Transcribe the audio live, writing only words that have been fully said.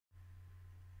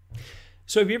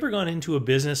So have you ever gone into a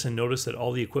business and noticed that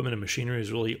all the equipment and machinery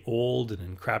is really old and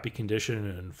in crappy condition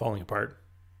and falling apart?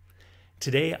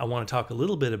 Today, I want to talk a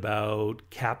little bit about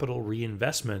capital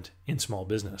reinvestment in small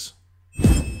business.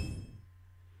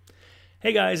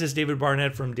 Hey guys, it's David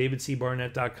Barnett from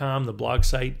davidcbarnett.com, the blog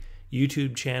site,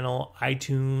 YouTube channel,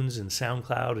 iTunes, and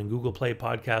SoundCloud, and Google Play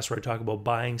podcasts where I talk about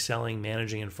buying, selling,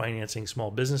 managing, and financing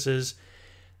small businesses.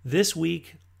 This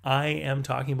week, I am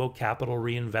talking about capital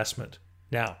reinvestment.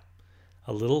 Now,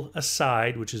 a little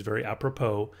aside, which is very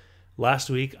apropos.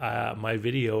 Last week, my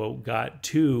video got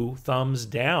 2 thumbs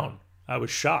down. I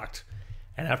was shocked.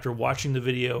 And after watching the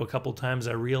video a couple times,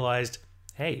 I realized,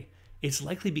 hey, it's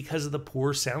likely because of the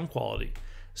poor sound quality.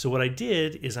 So what I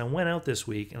did is I went out this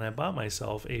week and I bought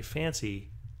myself a fancy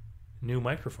new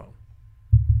microphone.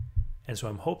 And so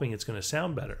I'm hoping it's going to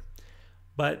sound better.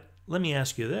 But let me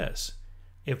ask you this.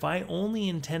 If I only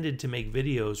intended to make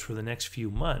videos for the next few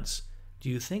months, do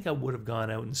you think I would have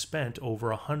gone out and spent over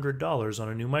 $100 on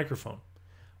a new microphone?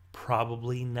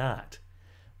 Probably not.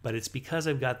 But it's because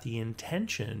I've got the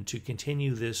intention to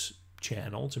continue this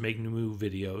channel, to make new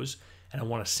videos, and I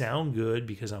want to sound good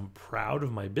because I'm proud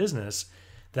of my business,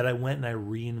 that I went and I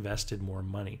reinvested more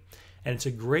money. And it's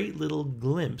a great little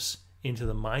glimpse into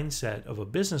the mindset of a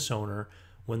business owner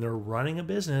when they're running a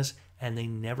business and they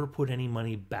never put any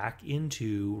money back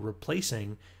into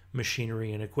replacing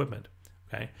machinery and equipment.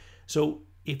 Okay? So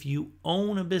if you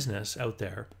own a business out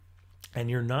there and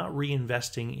you're not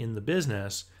reinvesting in the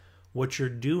business, what you're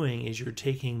doing is you're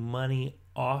taking money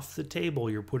off the table,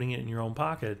 you're putting it in your own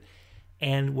pocket,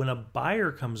 and when a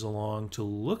buyer comes along to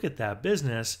look at that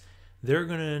business, they're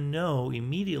going to know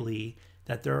immediately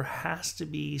that there has to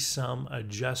be some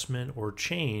adjustment or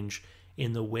change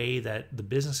in the way that the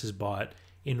business is bought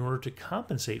in order to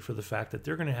compensate for the fact that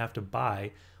they're going to have to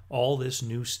buy all this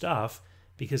new stuff,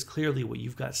 because clearly what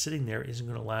you've got sitting there isn't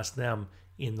going to last them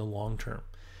in the long term.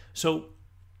 So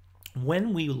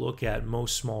when we look at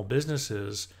most small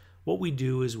businesses, what we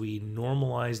do is we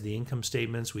normalize the income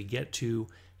statements. We get to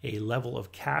a level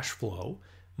of cash flow.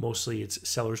 Mostly it's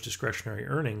seller's discretionary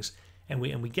earnings. And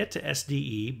we get to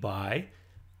SDE by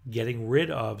getting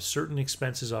rid of certain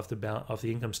expenses off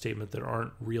the income statement that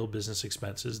aren't real business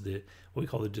expenses, what we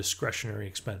call the discretionary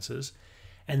expenses.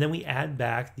 And then we add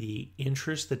back the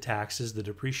interest, the taxes, the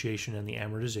depreciation, and the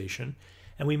amortization.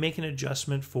 And we make an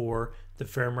adjustment for the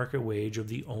fair market wage of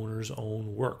the owner's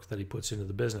own work that he puts into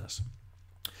the business.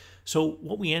 So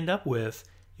what we end up with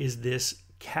is this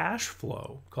cash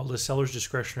flow called a seller's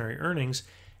discretionary earnings.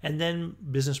 And then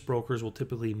business brokers will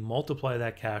typically multiply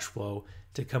that cash flow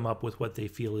to come up with what they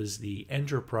feel is the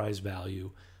enterprise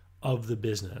value of the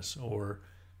business, or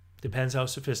depends how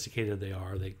sophisticated they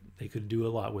are. They could do a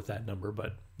lot with that number,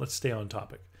 but let's stay on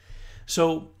topic.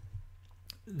 So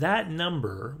that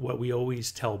number, what we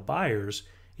always tell buyers,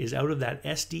 is out of that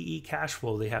SDE cash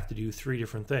flow, they have to do 3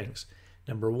 different things.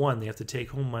 Number 1, they have to take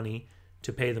home money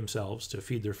to pay themselves, to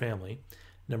feed their family.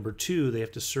 Number 2, they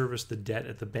have to service the debt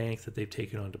at the bank that they've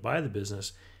taken on to buy the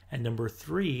business. And number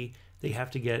 3, they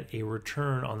have to get a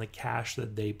return on the cash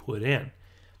that they put in.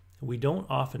 We don't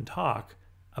often talk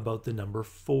about the number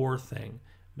 4 thing.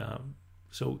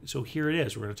 So here it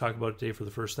is. We're going to talk about it today for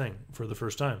the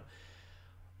first time.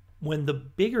 When the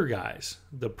bigger guys,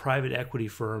 the private equity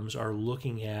firms, are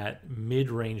looking at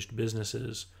mid-ranged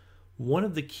businesses, one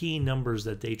of the key numbers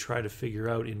that they try to figure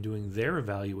out in doing their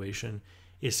evaluation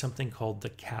is something called the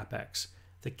CapEx,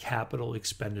 the capital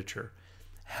expenditure.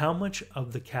 How much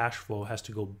of the cash flow has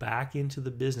to go back into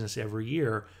the business every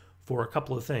year for a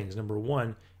couple of things. Number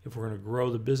 1, if we're going to grow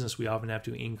the business, we often have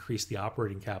to increase the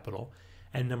operating capital.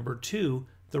 And number 2,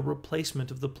 the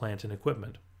replacement of the plant and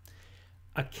equipment.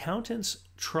 Accountants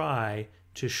try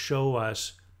to show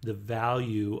us the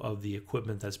value of the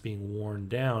equipment that's being worn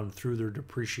down through their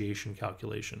depreciation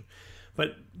calculation.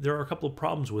 But there are a couple of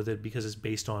problems with it because it's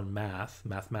based on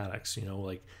mathematics,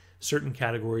 like certain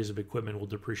categories of equipment will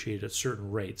depreciate at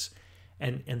certain rates.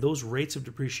 And those rates of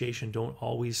depreciation don't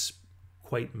always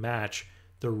quite match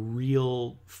the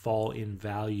real fall in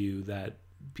value that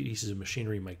pieces of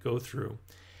machinery might go through.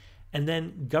 And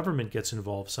then government gets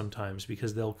involved sometimes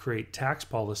because they'll create tax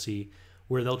policy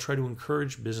where they'll try to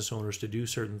encourage business owners to do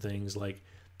certain things, like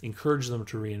encourage them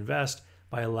to reinvest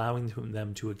by allowing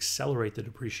them to accelerate the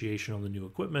depreciation on the new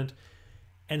equipment.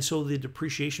 And so the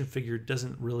depreciation figure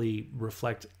doesn't really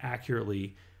reflect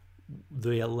accurately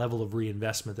the level of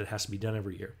reinvestment that has to be done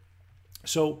every year.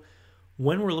 So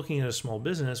when we're looking at a small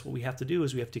business, what we have to do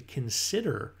is we have to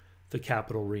consider the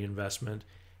capital reinvestment.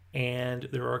 And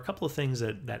there are a couple of things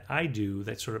that I do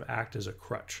that sort of act as a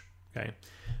crutch. Okay.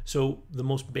 So the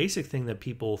most basic thing that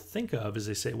people think of is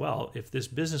they say, well, if this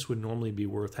business would normally be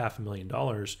worth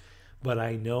 $500,000, but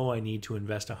I know I need to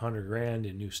invest 100 grand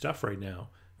in new stuff right now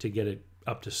to get it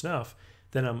up to snuff,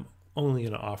 then I'm only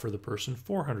going to offer the person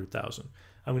 400,000.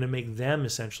 I'm going to make them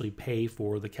essentially pay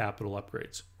for the capital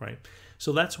upgrades, right?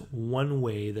 So that's one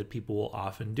way that people will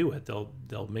often do it.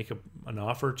 They'll make an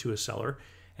offer to a seller,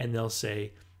 and they'll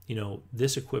say,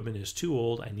 this equipment is too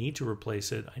old. I need to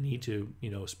replace it. I need to,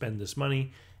 spend this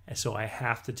money. And so I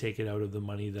have to take it out of the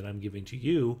money that I'm giving to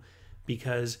you,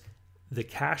 because the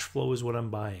cash flow is what I'm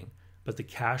buying, but the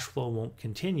cash flow won't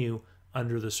continue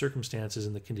under the circumstances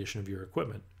and the condition of your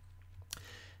equipment.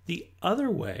 The other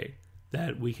way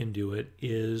that we can do it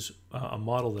is a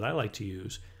model that I like to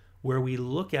use, where we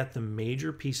look at the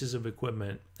major pieces of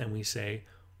equipment and we say,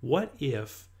 what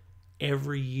if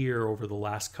every year over the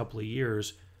last couple of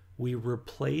years, we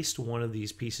replaced one of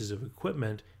these pieces of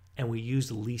equipment and we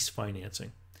used lease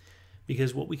financing?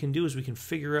 Because what we can do is we can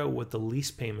figure out what the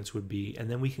lease payments would be, and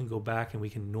then we can go back and we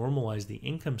can normalize the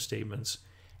income statements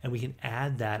and we can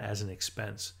add that as an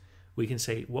expense. We can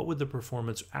say, what would the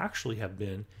performance actually have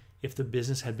been if the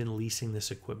business had been leasing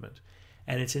this equipment?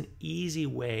 And it's an easy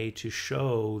way to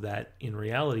show that in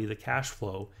reality, the cash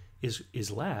flow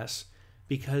is less,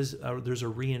 because there's a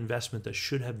reinvestment that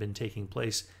should have been taking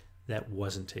place that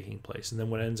wasn't taking place. And then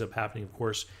what ends up happening, of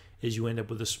course, is you end up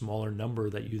with a smaller number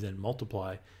that you then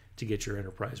multiply to get your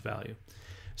enterprise value.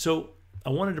 So I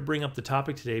wanted to bring up the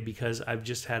topic today because I've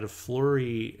just had a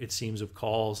flurry, it seems, of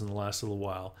calls in the last little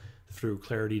while through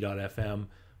Clarity.fm,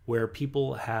 where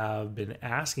people have been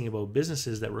asking about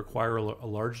businesses that require a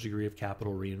large degree of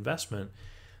capital reinvestment.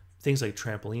 Things like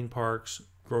trampoline parks,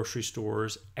 grocery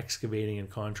stores, excavating and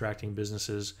contracting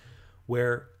businesses,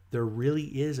 where there really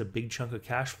is a big chunk of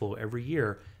cash flow every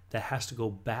year that has to go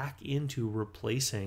back into replacing